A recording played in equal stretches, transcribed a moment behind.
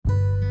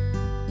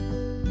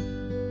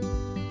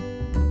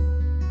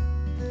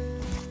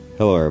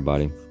Hello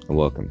everybody, and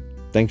welcome.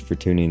 Thanks for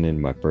tuning in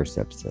to my first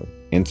episode,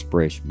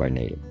 Inspiration by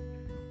Native,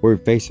 where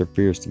we face our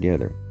fears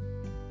together.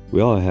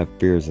 We all have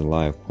fears in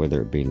life,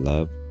 whether it be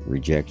love,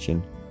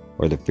 rejection,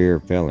 or the fear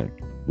of failing.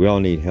 We all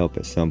need help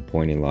at some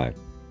point in life.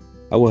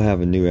 I will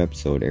have a new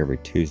episode every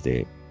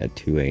Tuesday at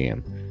 2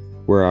 a.m.,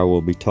 where I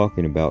will be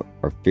talking about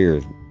our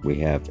fears we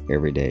have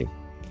every day.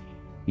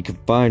 You can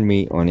find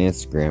me on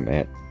Instagram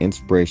at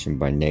Inspiration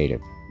by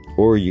Native,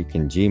 or you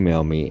can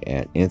Gmail me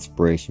at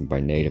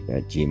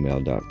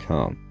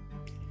inspirationbynative@gmail.com.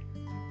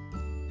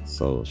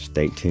 So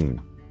stay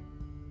tuned.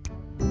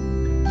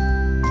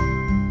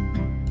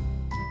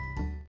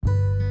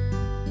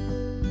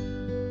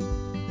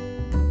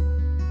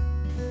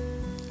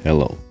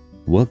 Hello,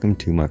 welcome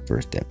to my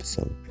first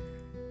episode.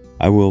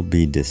 I will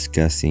be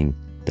discussing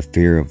the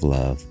fear of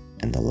love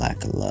and the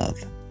lack of love.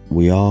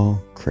 We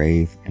all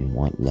crave and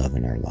want love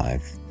in our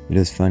life. It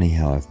is funny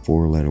how a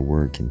four-letter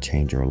word can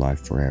change our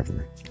life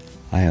forever.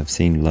 I have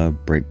seen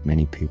love break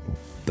many people,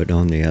 but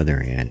on the other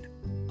hand,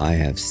 I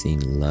have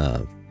seen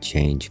love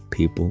change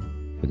people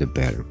for the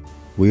better.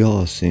 We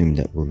all assume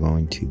that we're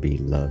going to be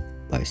loved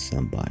by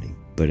somebody,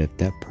 but if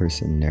that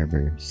person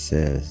never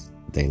says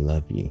they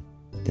love you,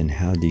 then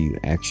how do you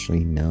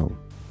actually know?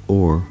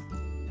 Or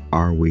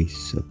are we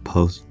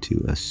supposed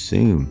to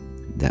assume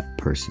that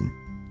person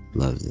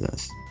loves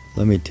us?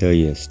 Let me tell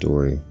you a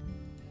story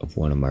of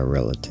one of my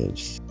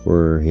relatives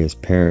where his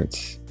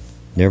parents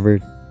never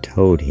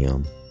told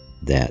him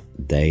that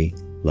they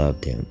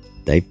loved him.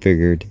 They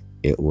figured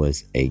it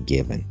was a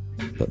given,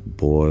 but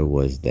boy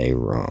was they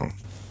wrong.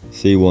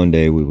 See, one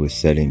day we was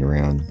sitting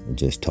around and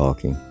just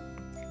talking.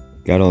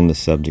 Got on the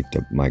subject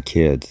of my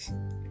kids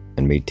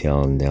and me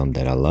telling them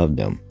that I loved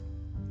them,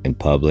 in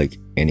public,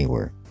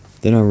 anywhere.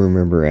 Then I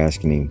remember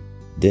asking him,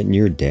 didn't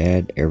your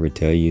dad ever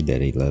tell you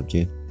that he loved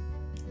you?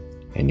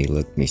 And he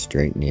looked me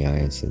straight in the eye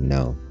and said,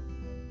 no.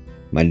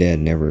 My dad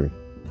never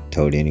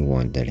told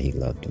anyone that he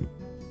loved them.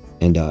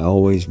 And I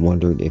always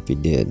wondered if he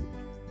did.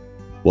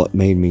 What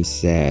made me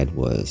sad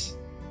was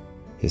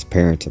his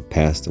parents had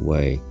passed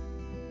away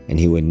and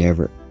he would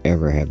never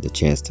ever have the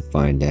chance to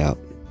find out.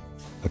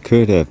 I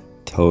could have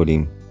told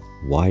him,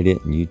 why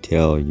didn't you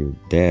tell your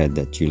dad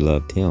that you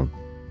loved him?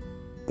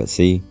 But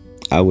see,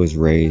 I was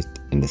raised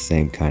in the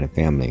same kind of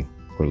family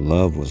where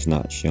love was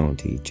not shown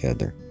to each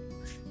other.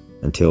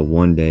 Until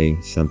one day,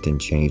 something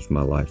changed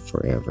my life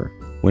forever.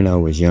 When I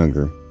was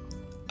younger,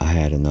 I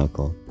had an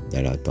uncle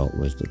that I thought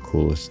was the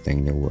coolest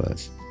thing there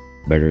was,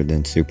 better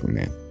than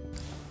Superman.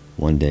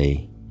 One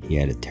day, he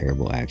had a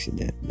terrible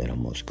accident that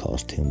almost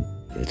cost him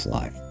his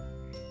life.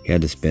 He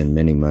had to spend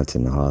many months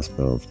in the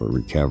hospital for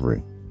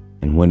recovery.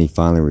 And when he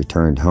finally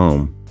returned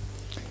home,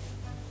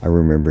 I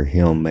remember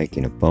him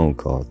making a phone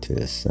call to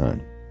his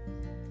son.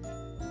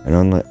 And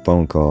on that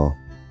phone call,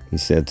 he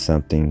said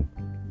something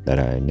that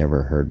I had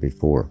never heard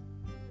before.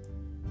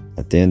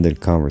 At the end of the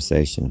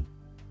conversation,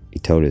 he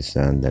told his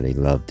son that he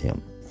loved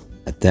him.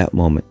 At that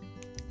moment,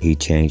 he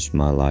changed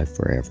my life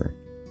forever.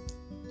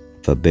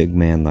 If a big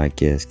man like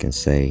this can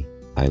say,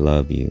 I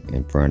love you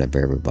in front of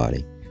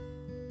everybody,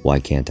 why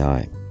can't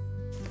I?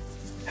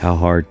 How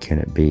hard can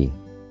it be?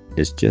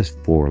 It's just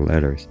 4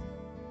 letters.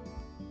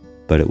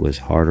 But it was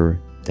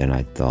harder than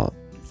I thought.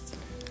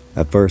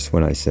 At first,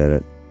 when I said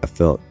it, I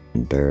felt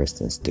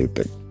embarrassed and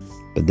stupid.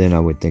 But then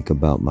I would think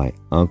about my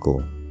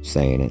uncle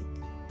saying it.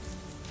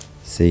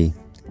 See,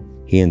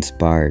 he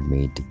inspired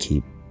me to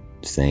keep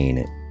saying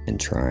it and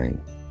trying,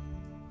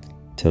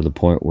 to the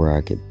point where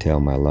I could tell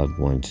my loved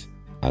ones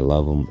I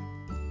love them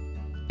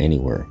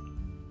anywhere,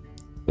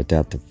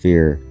 without the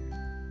fear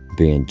of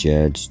being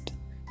judged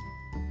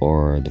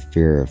or the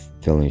fear of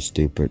feeling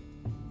stupid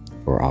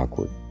or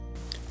awkward.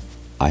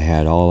 I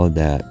had all of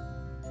that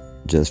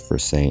just for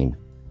saying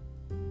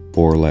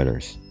 4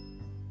 letters,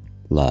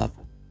 love.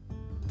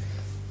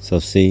 So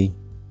see,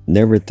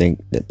 never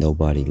think that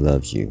nobody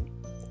loves you.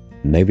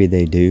 Maybe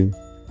they do,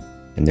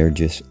 and they're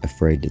just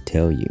afraid to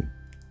tell you.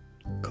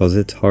 'Cause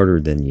it's harder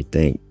than you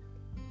think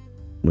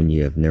when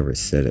you have never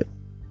said it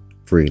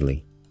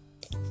freely.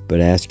 But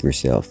ask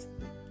yourself,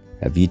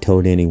 have you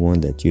told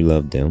anyone that you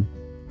love them?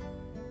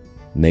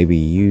 Maybe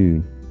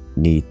you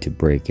need to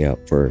break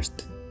out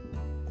first.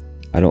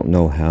 I don't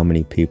know how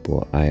many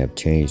people I have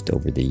changed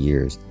over the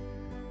years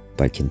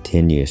by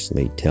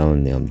continuously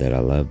telling them that I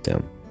love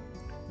them.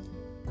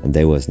 And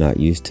they was not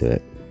used to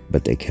it,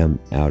 but they come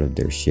out of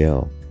their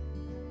shell.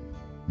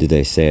 Do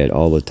they say it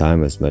all the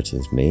time as much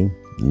as me?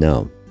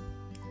 No,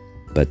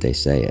 but they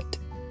say it,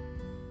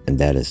 and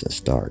that is a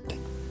start.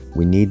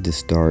 We need to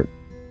start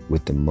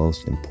with the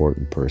most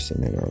important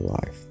person in our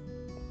life.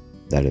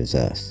 That is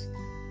us.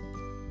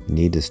 We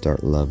need to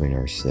start loving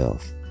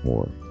ourselves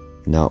more,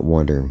 not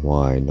wondering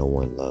why no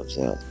one loves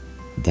us.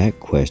 That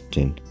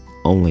question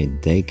only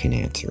they can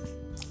answer.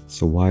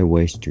 So why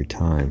waste your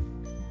time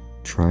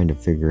trying to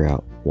figure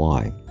out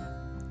why?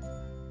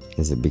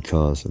 Is it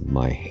because of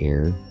my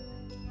hair,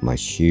 my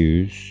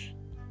shoes,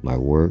 my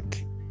work,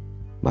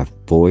 my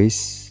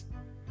voice?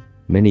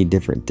 Many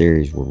different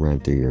theories will run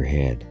through your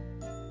head,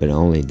 but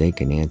only they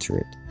can answer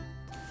it.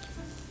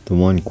 The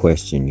one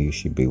question you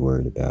should be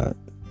worried about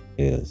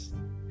is,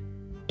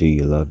 do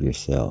you love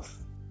yourself?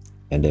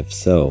 And if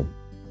so,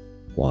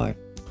 why?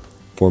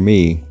 For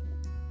me,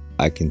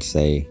 I can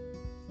say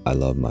I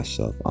love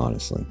myself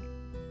honestly.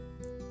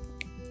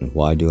 And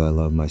why do I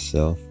love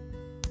myself?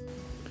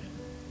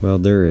 Well,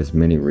 there is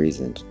many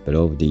reasons, but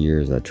over the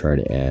years I try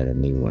to add a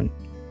new one.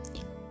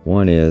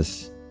 One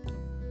is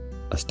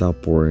I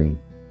stopped worrying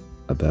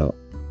about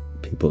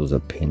people's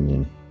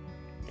opinion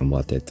and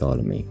what they thought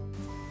of me,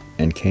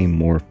 and came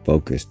more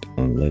focused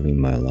on living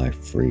my life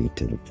free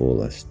to the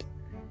fullest.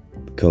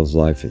 Because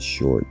life is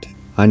short.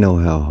 I know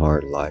how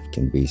hard life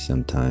can be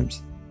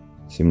sometimes.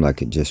 Seems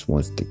like it just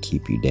wants to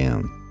keep you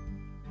down.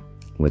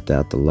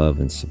 Without the love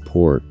and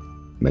support,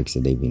 makes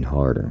it even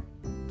harder.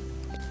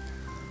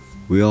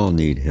 We all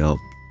need help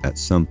at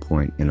some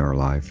point in our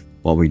life.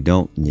 What we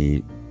don't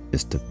need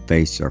is to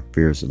face our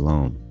fears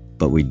alone,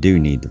 but we do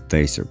need to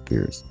face our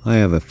fears. I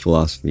have a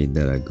philosophy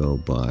that I go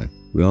by.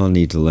 We all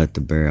need to let the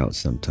bear out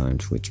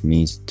sometimes, which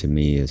means to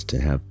me is to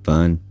have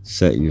fun,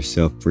 set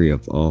yourself free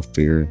of all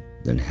fear,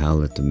 then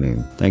howl at the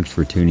moon. Thanks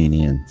for tuning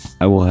in.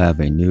 I will have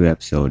a new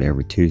episode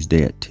every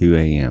Tuesday at 2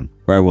 a.m.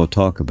 where I will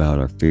talk about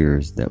our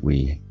fears that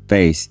we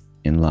face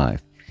in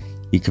life.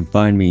 You can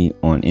find me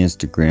on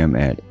Instagram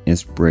at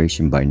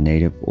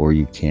inspirationbynative, or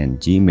you can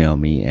Gmail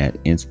me at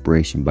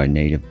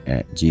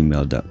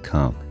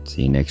inspirationbynative@gmail.com.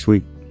 See you next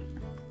week.